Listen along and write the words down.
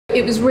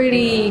It was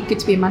really good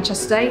to be in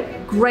Manchester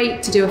today.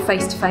 Great to do a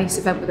face-to-face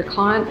event with a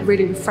client,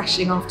 really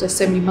refreshing after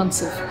so many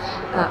months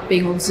of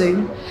being on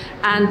Zoom,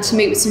 and to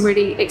meet with some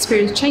really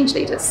experienced change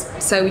leaders.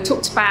 So we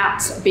talked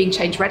about being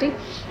ChangeReady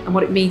and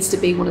what it means to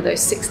be one of those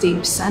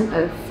 16%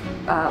 of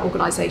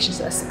organisations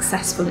that are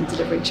successful in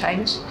delivering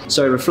change.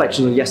 So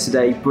reflection on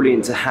yesterday,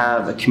 brilliant to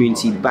have a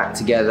community back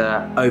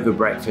together over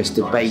breakfast,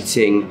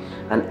 debating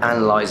and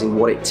analysing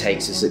what it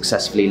takes to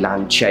successfully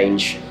land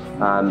change.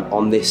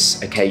 On this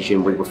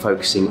occasion, we were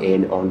focusing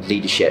in on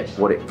leadership,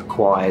 what it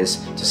requires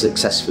to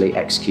successfully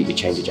execute your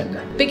change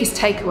agenda. The biggest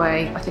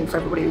takeaway, I think, for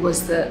everybody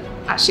was that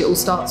actually it all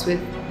starts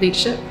with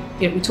leadership.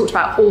 You know, we talked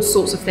about all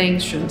sorts of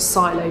things, from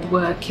siloed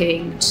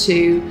working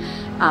to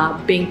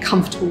being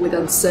comfortable with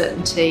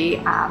uncertainty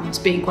and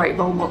being great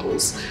role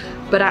models.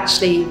 But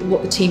actually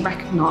what the team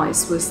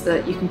recognised was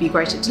that you can be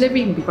great at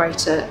delivery, you can be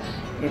great at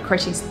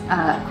creating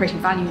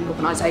value in the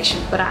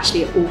organisation, but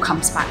actually it all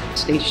comes back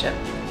to leadership.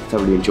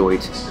 Thoroughly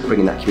enjoyed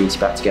bringing that community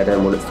back together,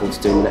 and we'll look forward to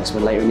doing the next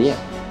one later in the year.